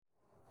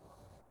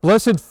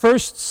Blessed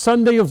first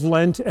Sunday of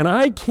Lent, and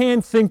I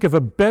can't think of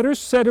a better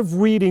set of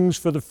readings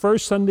for the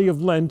first Sunday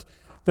of Lent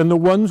than the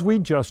ones we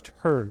just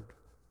heard.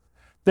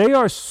 They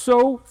are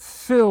so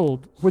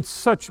filled with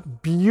such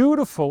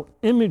beautiful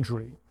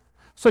imagery,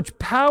 such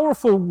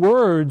powerful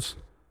words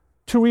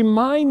to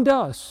remind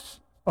us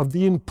of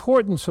the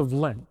importance of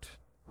Lent.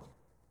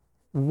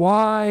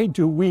 Why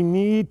do we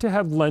need to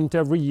have Lent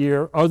every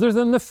year other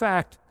than the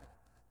fact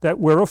that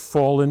we're a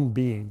fallen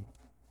being?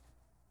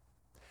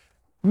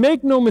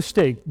 Make no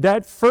mistake,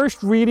 that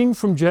first reading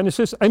from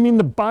Genesis,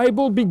 the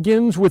Bible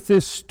begins with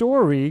this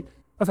story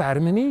of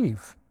Adam and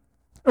Eve.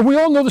 And we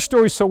all know the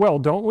story so well,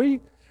 don't we?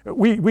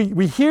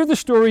 We hear the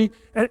story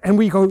and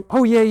we go,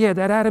 oh yeah,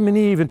 that Adam and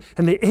Eve,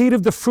 and they ate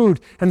of the fruit,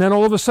 and then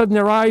all of a sudden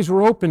their eyes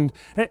were opened,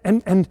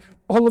 and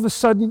all of a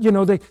sudden,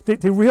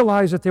 they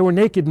realized that they were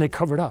naked and they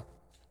covered up.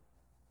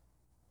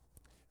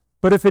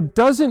 But if it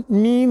doesn't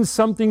mean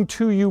something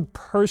to you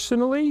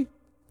personally,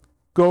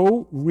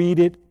 go read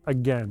it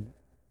again.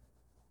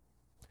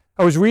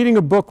 I was reading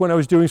a book when I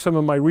was doing some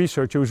of my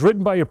research. It was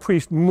written by a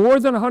priest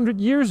more than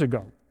 100 years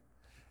ago.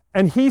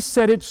 And he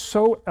said it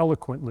so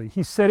eloquently.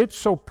 He said it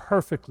so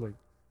perfectly.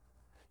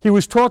 He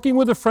was talking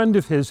with a friend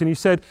of his, and he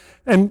said,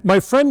 and my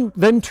friend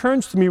then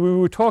turns to me, we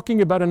were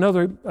talking about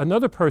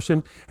another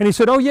person, and he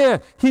said, oh yeah,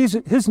 he's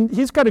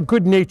got a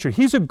good nature.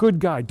 He's a good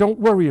guy. Don't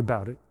worry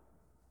about it.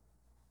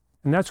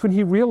 And that's when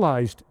he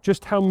realized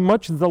just how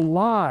much the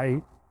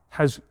lie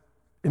has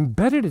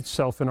embedded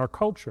itself in our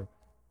culture.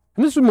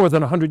 And this was more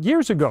than 100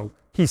 years ago.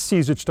 He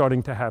sees it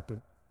starting to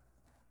happen.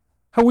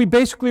 How we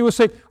basically will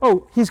say,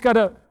 oh, he's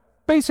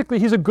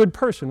a good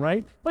person,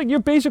 right? Like, you're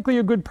basically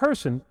a good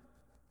person.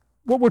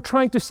 What we're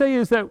trying to say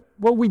is that,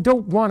 well, we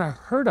don't want to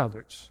hurt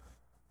others.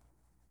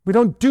 We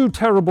don't do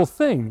terrible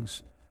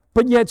things.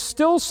 But yet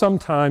still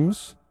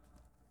sometimes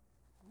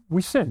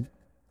we sin.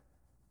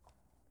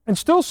 And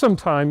still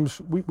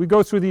sometimes we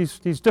go through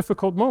these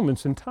difficult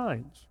moments and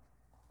times.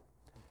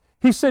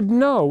 He said,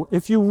 no,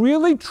 if you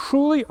really,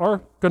 truly are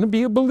going to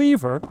be a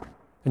believer,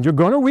 and you're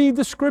going to read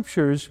the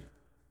scriptures,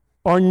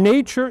 our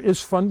nature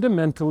is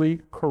fundamentally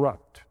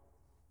corrupt.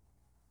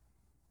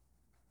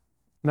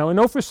 Now, I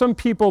know for some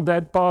people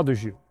that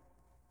bothers you.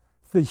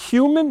 The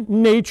human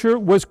nature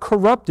was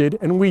corrupted,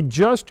 and we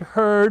just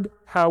heard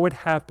how it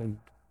happened.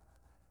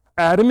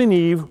 Adam and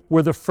Eve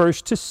were the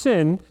first to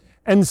sin,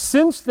 and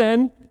since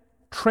then,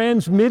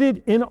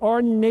 transmitted in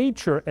our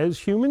nature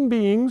as human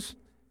beings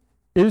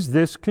is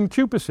this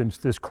concupiscence,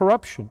 this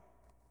corruption.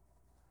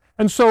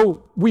 And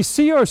so we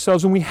see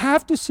ourselves, and we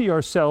have to see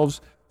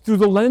ourselves through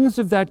the lens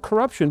of that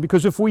corruption,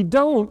 because if we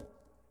don't,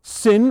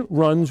 sin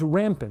runs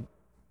rampant.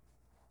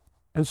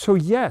 And so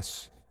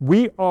yes,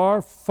 we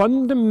are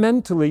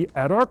fundamentally,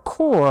 at our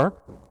core,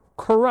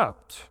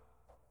 corrupt.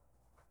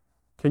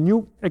 Can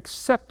you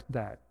accept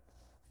that?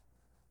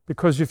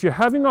 Because if you're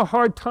having a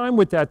hard time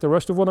with that, the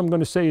rest of what I'm going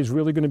to say is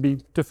really going to be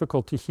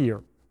difficult to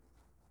hear.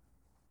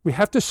 We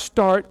have to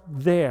start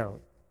there.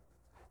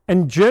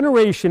 And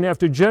generation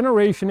after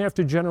generation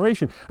after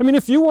generation.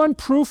 If you want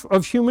proof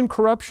of human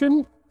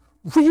corruption,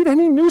 read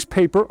any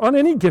newspaper on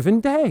any given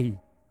day.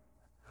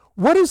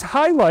 What is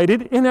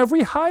highlighted in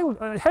every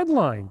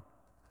headline?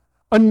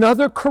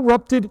 Another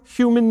corrupted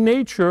human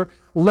nature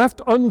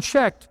left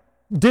unchecked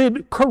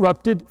did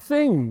corrupted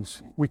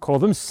things. We call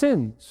them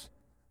sins.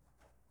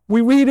 We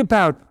read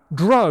about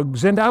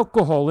drugs and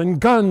alcohol and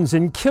guns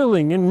and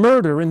killing and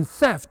murder and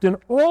theft and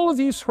all of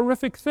these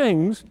horrific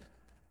things,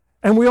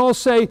 and we all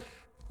say,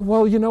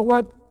 well, you know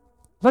what?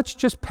 Let's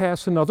just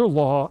pass another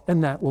law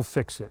and that will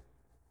fix it.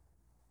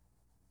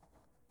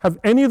 Have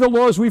any of the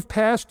laws we've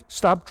passed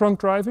stopped drunk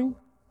driving?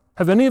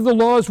 Have any of the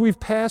laws we've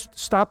passed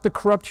stopped the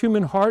corrupt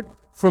human heart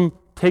from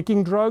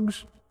taking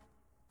drugs,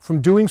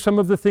 from doing some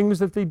of the things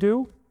that they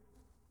do?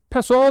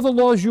 Pass all the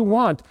laws you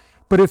want.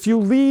 But if you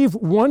leave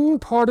one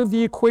part of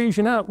the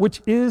equation out,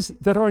 which is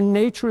that our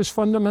nature is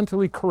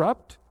fundamentally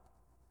corrupt,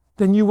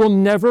 then you will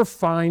never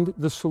find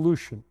the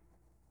solution.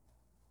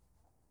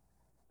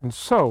 And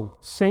so,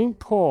 St.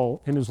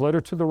 Paul, in his letter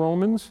to the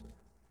Romans,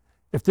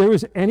 if there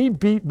is any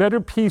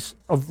better piece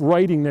of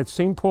writing that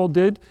St. Paul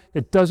did,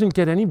 it doesn't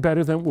get any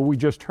better than what we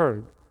just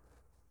heard.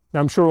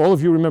 Now, I'm sure all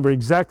of you remember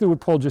exactly what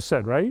Paul just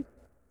said, right?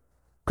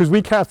 Because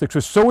we Catholics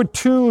are so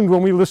attuned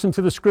when we listen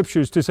to the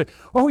scriptures to say,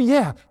 oh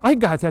yeah, I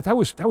got that. That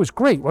was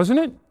great, wasn't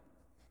it?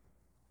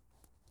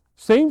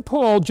 St.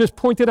 Paul just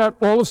pointed out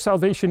all of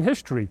salvation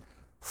history.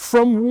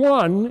 From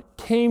one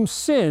came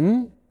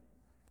sin,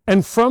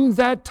 and from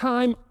that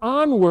time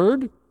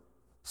onward,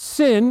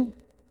 sin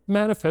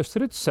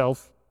manifested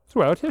itself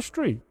throughout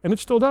history, and it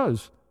still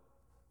does.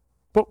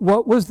 But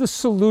what was the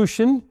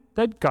solution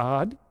that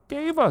God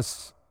gave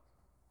us?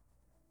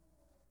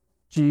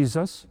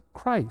 Jesus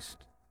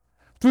Christ.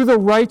 Through the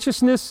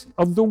righteousness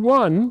of the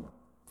one,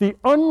 the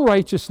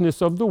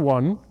unrighteousness of the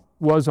one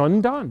was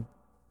undone.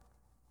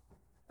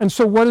 And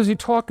so what does he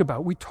talk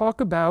about? We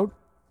talk about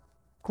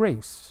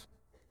grace.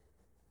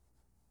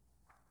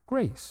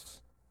 Grace.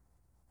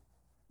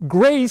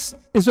 Grace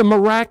is a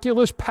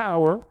miraculous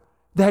power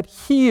that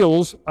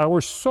heals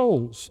our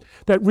souls,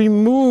 that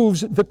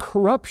removes the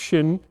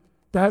corruption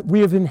that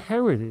we have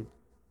inherited.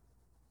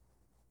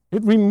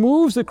 It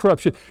removes the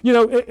corruption. You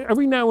know,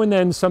 every now and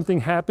then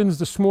something happens.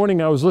 This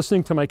morning I was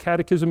listening to my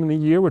Catechism in the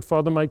Year with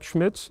Father Mike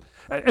Schmitz,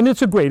 and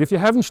it's a great. If you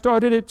haven't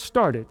started it,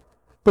 start it.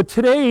 But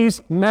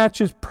today's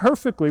matches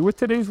perfectly with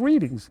today's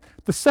readings.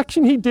 The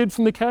section he did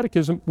from the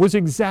Catechism was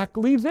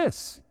exactly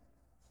this.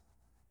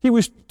 He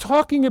was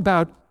talking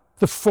about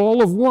the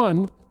fall of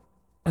one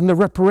and the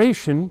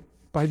reparation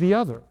by the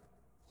other.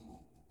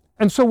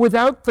 And so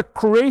without the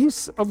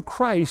grace of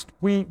Christ,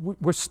 we're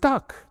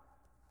stuck.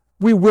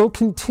 We will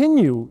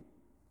continue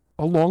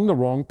along the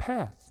wrong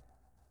path.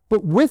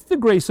 But with the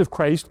grace of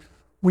Christ,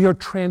 we are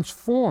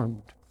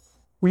transformed.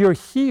 We are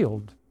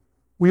healed.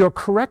 We are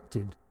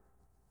corrected.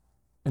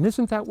 And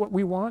isn't that what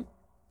we want?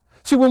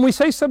 See, when we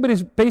say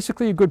somebody's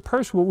basically a good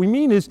person, what we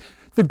mean is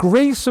the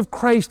grace of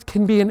Christ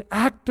can be an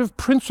active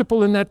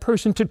principle in that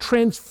person to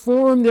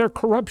transform their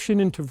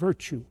corruption into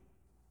virtue,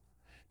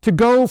 to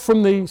go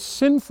from the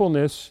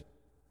sinfulness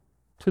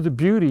to the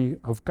beauty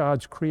of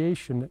God's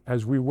creation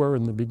as we were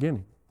in the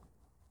beginning.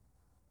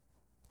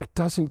 It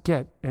doesn't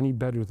get any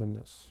better than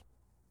this.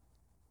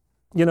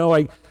 You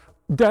know,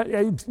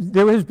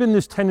 there has been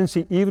this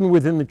tendency even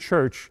within the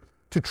church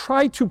to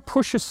try to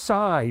push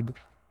aside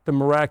the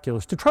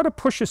miraculous, to try to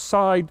push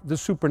aside the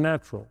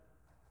supernatural.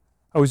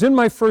 I was in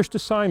my first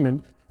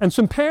assignment, and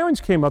some parents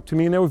came up to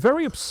me, and they were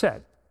very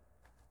upset.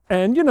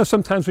 And, you know,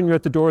 sometimes when you're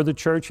at the door of the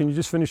church and you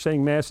just finish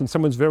saying Mass and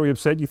someone's very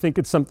upset, you think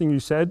it's something you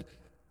said.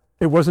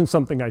 It wasn't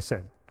something I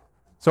said.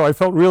 So I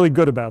felt really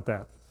good about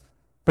that.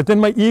 But then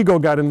my ego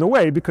got in the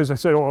way because I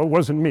said, oh, it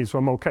wasn't me, so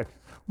I'm okay.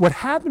 What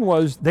happened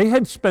was they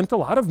had spent a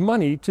lot of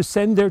money to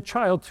send their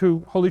child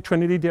to Holy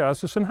Trinity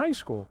Diocesan High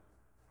School.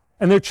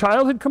 And their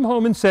child had come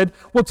home and said,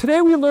 well,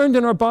 today we learned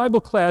in our Bible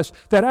class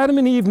that Adam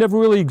and Eve never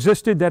really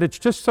existed, that it's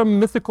just some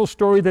mythical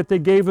story that they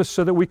gave us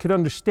so that we could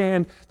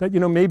understand that, you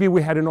know, maybe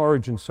we had an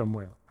origin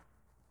somewhere.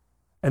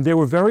 And they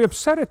were very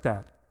upset at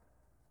that.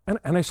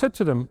 And I said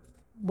to them,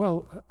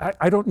 well,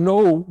 I don't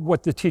know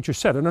what the teacher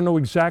said. I don't know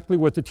exactly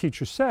what the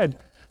teacher said.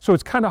 So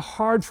it's kind of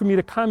hard for me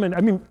to comment.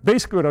 I mean,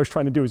 basically what I was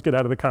trying to do is get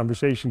out of the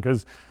conversation,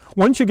 because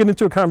once you get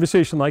into a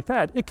conversation like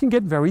that, it can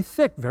get very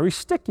thick, very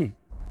sticky.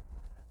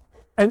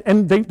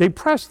 And they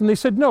pressed and they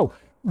said, no,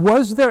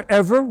 was there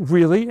ever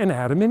really an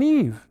Adam and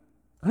Eve?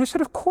 And I said,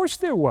 of course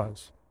there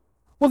was.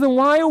 Well, then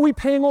why are we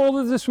paying all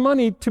of this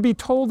money to be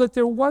told that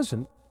there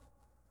wasn't?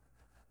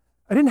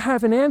 I didn't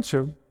have an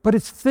answer, but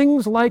it's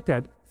things like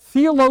that.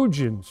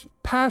 Theologians,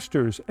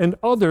 pastors, and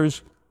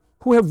others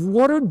who have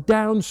watered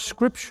down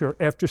Scripture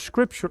after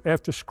Scripture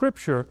after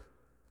Scripture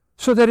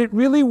so that it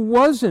really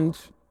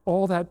wasn't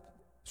all that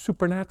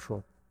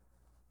supernatural.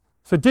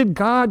 So did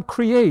God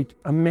create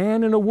a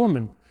man and a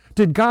woman?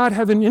 Did God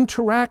have an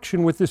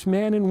interaction with this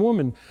man and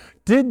woman?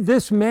 Did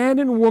this man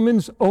and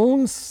woman's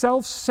own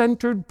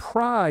self-centered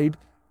pride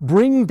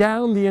bring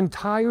down the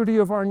entirety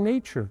of our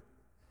nature?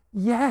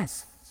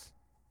 Yes.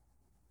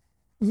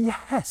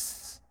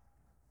 Yes.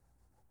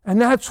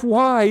 And that's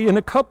why in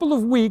a couple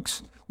of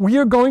weeks, we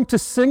are going to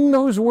sing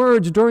those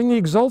words during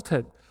the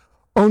Exultet.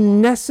 O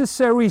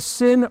necessary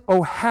sin,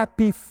 O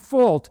happy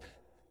fault,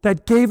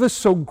 that gave us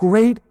so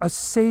great a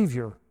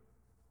Savior.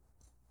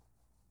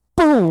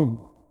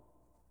 Boom!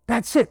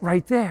 That's it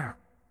right there.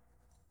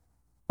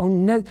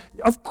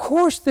 Of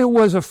course there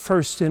was a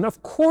first sin.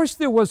 Of course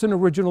there was an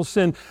original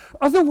sin.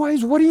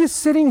 Otherwise, what are you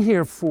sitting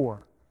here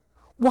for?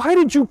 Why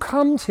did you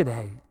come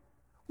today?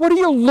 What are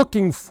you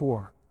looking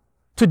for?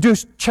 To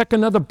just check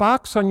another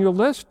box on your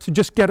list? To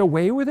just get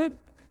away with it?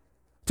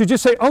 To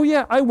just say, oh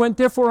yeah, I went,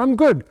 therefore I'm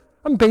good.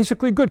 I'm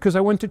basically good because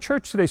I went to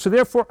church today, so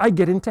therefore I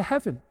get into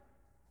heaven.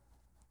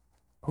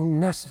 Oh,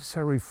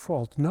 necessary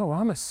fault. No,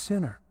 I'm a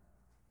sinner.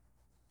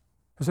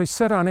 As I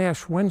said on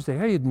Ash Wednesday,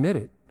 I admit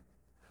it.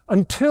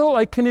 Until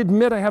I can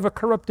admit I have a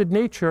corrupted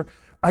nature,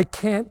 I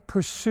can't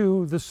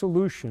pursue the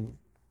solution.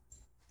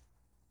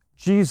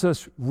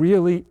 Jesus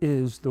really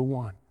is the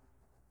one.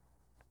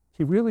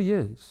 He really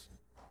is.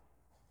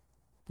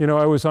 You know,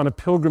 I was on a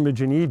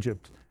pilgrimage in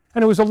Egypt,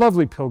 and it was a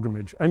lovely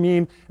pilgrimage. I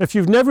mean, if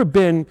you've never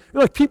been,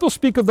 like people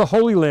speak of the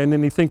Holy Land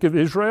and they think of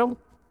Israel.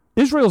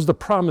 Israel's the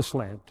promised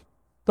land.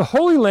 The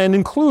Holy Land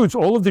includes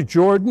all of the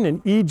Jordan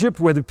and Egypt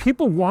where the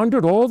people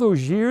wandered all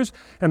those years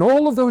and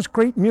all of those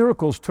great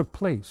miracles took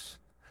place.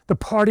 The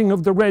parting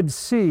of the Red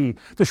Sea,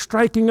 the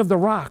striking of the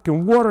rock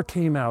and water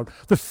came out,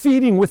 the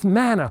feeding with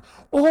manna,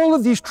 all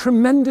of these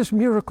tremendous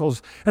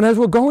miracles. And as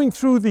we're going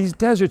through these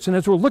deserts and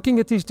as we're looking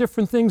at these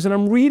different things and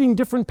I'm reading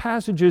different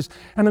passages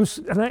and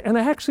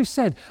I actually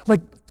said,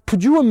 like,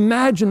 could you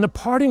imagine the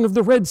parting of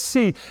the Red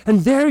Sea? And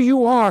there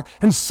you are,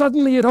 and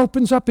suddenly it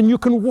opens up and you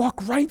can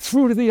walk right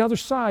through to the other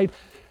side.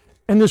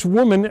 And this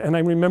woman, and I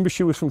remember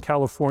she was from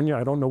California.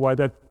 I don't know why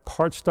that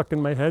part stuck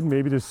in my head.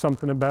 Maybe there's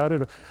something about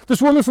it.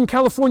 This woman from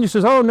California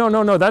says, oh,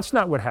 no, that's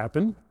not what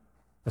happened.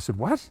 I said,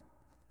 what? She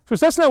goes,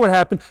 that's not what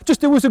happened.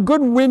 Just there was a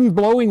good wind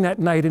blowing that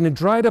night and it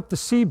dried up the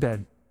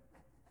seabed.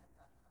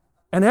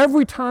 And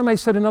every time I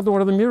said another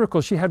one of the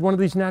miracles, she had one of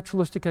these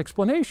naturalistic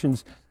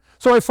explanations.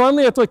 So I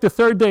finally, after like the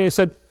third day, I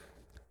said,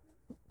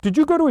 did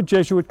you go to a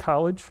Jesuit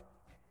college?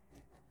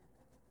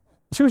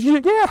 She was,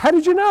 yeah, how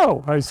did you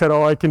know? I said,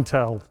 oh, I can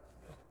tell.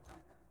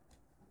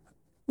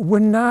 We're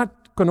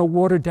not going to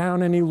water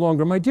down any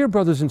longer. My dear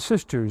brothers and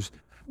sisters,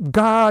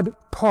 God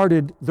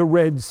parted the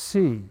Red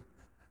Sea.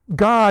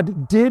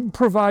 God did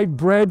provide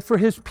bread for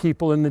his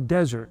people in the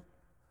desert.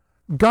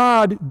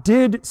 God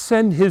did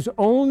send his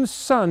own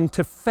son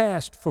to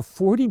fast for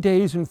 40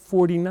 days and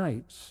 40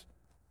 nights.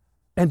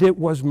 And it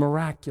was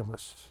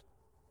miraculous.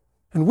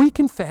 And we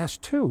can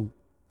fast too.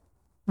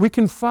 We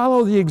can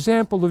follow the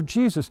example of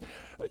Jesus.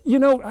 You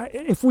know,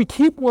 if we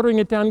keep watering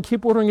it down,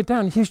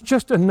 he's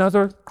just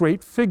another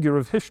great figure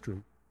of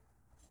history.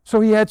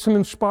 So he had some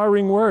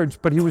inspiring words,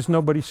 but he was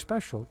nobody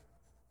special.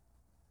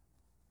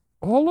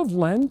 All of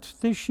Lent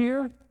this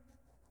year,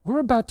 we're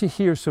about to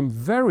hear some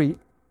very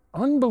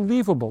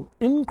unbelievable,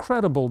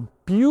 incredible,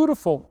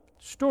 beautiful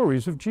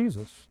stories of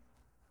Jesus.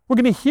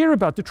 We're going to hear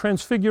about the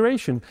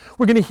Transfiguration.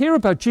 We're going to hear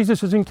about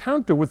Jesus'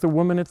 encounter with the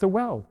woman at the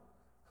well.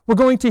 We're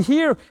going to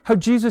hear how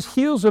Jesus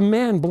heals a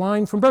man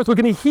blind from birth. We're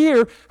going to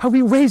hear how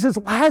he raises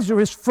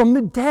Lazarus from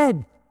the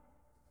dead.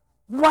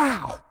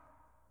 Wow!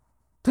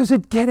 Does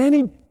it get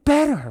any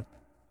better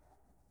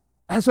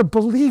as a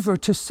believer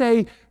to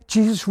say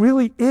Jesus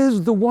really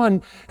is the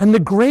one, and the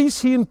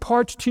grace he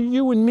imparts to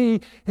you and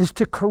me is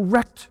to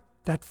correct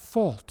that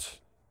fault,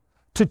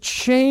 to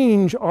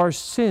change our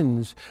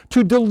sins,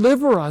 to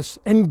deliver us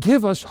and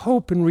give us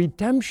hope and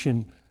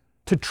redemption,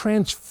 to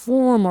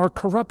transform our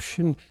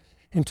corruption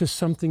into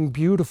something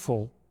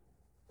beautiful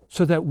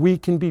so that we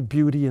can be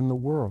beauty in the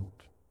world.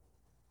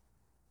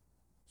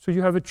 So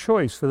you have a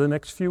choice for the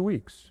next few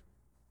weeks.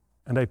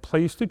 And I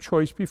place the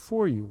choice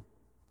before you.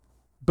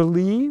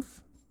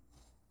 Believe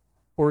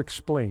or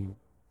explain.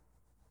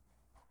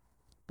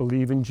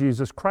 Believe in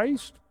Jesus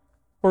Christ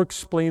or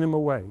explain him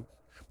away.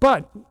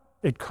 But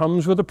it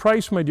comes with a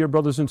price, my dear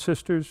brothers and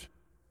sisters.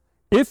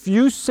 If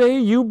you say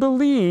you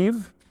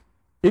believe,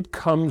 it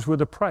comes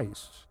with a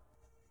price.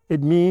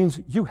 It means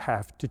you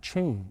have to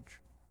change.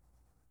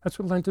 That's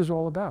what Lent is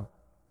all about.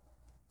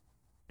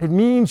 It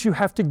means you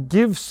have to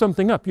give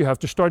something up. You have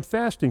to start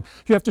fasting.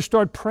 You have to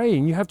start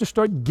praying. You have to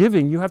start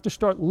giving. You have to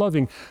start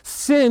loving.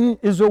 Sin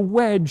is a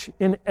wedge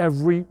in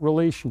every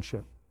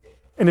relationship.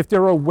 And if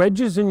there are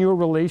wedges in your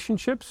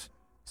relationships,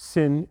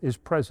 sin is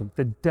present.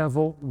 The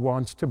devil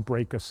wants to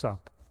break us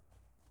up.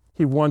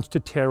 He wants to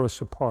tear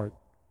us apart.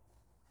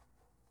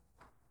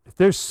 If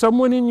there's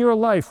someone in your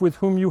life with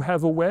whom you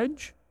have a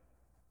wedge,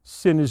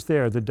 sin is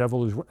there. The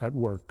devil is at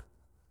work.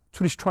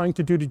 That's what he's trying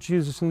to do to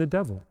Jesus and the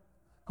devil.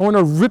 I want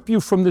to rip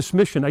you from this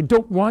mission. I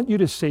don't want you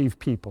to save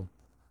people.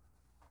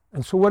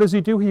 And so what does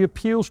he do? He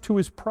appeals to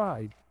his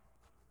pride.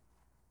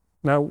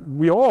 Now,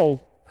 we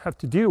all have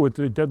to deal with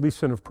the deadly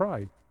sin of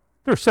pride.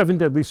 There are 7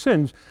 deadly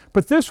sins.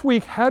 But this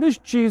week, how does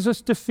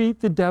Jesus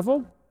defeat the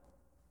devil?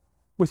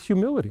 With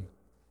humility.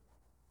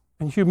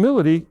 And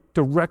humility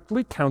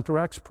directly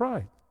counteracts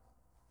pride.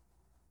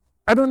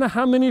 I don't know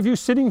how many of you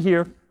sitting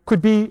here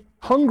could be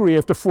hungry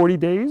after 40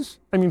 days.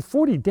 I mean,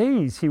 40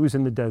 days he was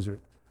in the desert.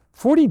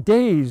 40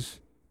 days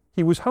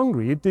he was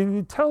hungry.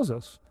 It tells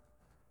us.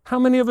 How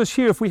many of us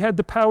here, if we had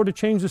the power to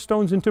change the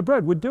stones into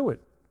bread, would do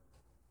it?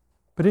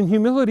 But in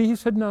humility, he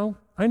said, no,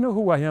 I know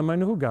who I am. I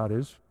know who God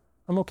is.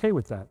 I'm okay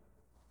with that.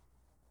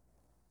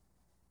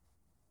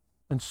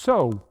 And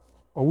so,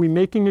 are we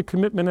making a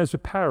commitment as a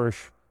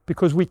parish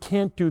because we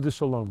can't do this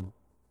alone?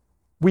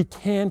 We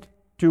can't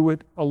do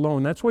it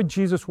alone. That's why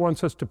Jesus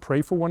wants us to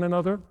pray for one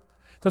another.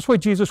 That's why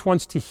Jesus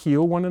wants to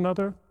heal one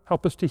another,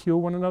 help us to heal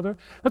one another.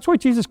 That's why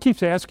Jesus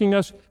keeps asking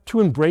us to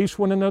embrace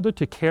one another,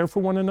 to care for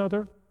one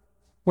another.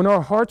 When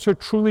our hearts are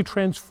truly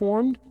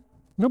transformed,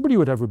 nobody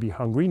would ever be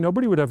hungry.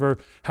 Nobody would ever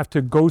have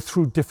to go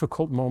through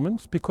difficult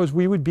moments because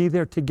we would be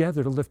there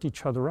together to lift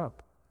each other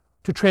up,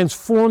 to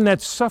transform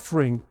that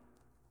suffering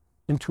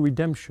into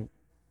redemption.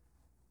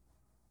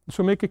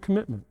 So make a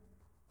commitment.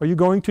 Are you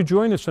going to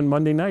join us on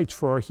Monday nights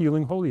for our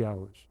Healing Holy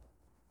Hours?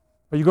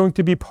 Are you going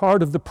to be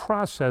part of the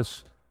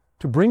process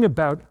to bring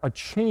about a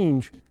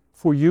change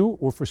for you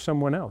or for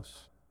someone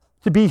else?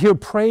 To be here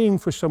praying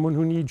for someone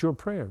who needs your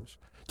prayers?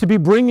 To be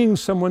bringing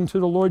someone to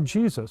the Lord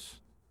Jesus?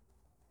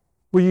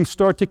 Will you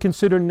start to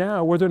consider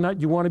now whether or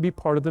not you want to be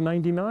part of the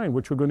 99,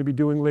 which we're going to be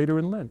doing later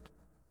in Lent?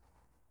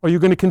 Are you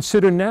going to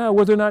consider now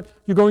whether or not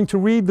you're going to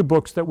read the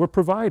books that we're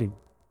providing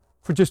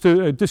for just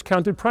a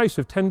discounted price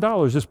of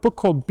 $10? This book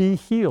called Be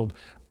Healed.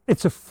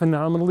 It's a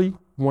phenomenally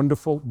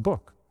wonderful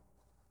book.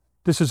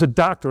 This is a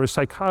doctor,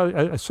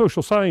 a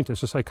social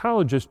scientist, a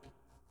psychologist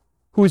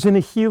who is in a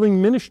healing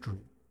ministry.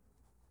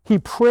 He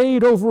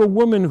prayed over a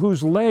woman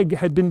whose leg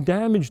had been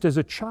damaged as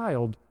a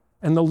child,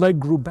 and the leg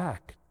grew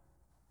back.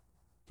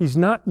 He's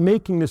not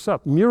making this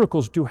up.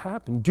 Miracles do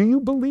happen. Do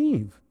you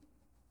believe?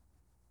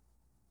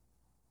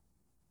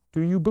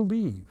 Do you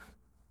believe?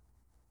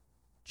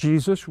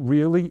 Jesus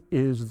really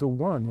is the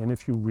one. And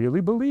if you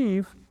really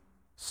believe,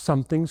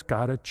 something's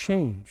got to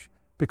change,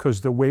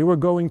 because the way we're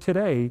going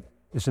today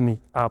is in the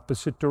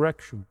opposite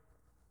direction.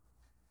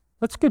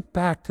 Let's get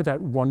back to that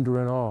wonder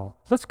and awe.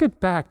 Let's get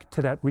back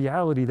to that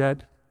reality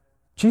that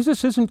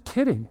Jesus isn't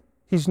kidding.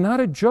 He's not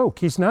a joke.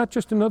 He's not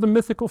just another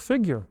mythical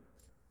figure.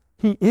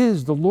 He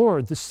is the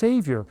Lord, the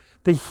Savior,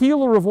 the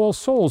healer of all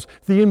souls,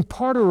 the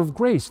imparter of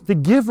grace, the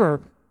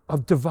giver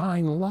of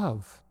divine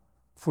love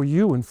for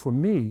you and for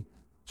me,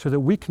 so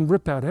that we can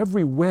rip out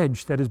every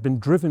wedge that has been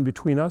driven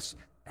between us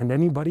and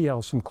anybody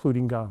else,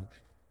 including God.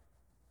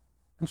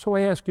 And so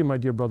I ask you, my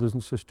dear brothers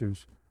and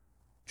sisters,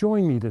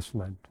 join me this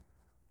Lent.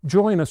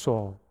 Join us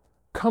all.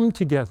 Come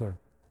together.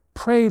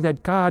 Pray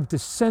that God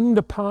descend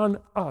upon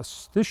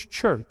us, this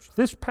church,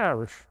 this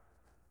parish,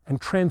 and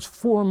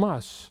transform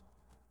us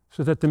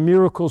so that the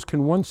miracles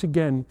can once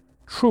again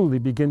truly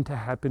begin to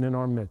happen in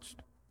our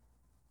midst.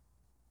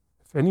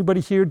 If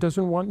anybody here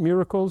doesn't want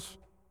miracles,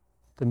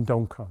 then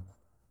don't come.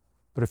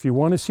 But if you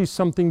want to see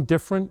something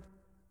different,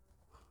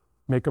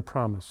 make a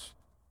promise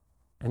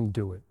and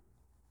do it.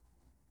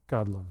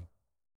 God love you.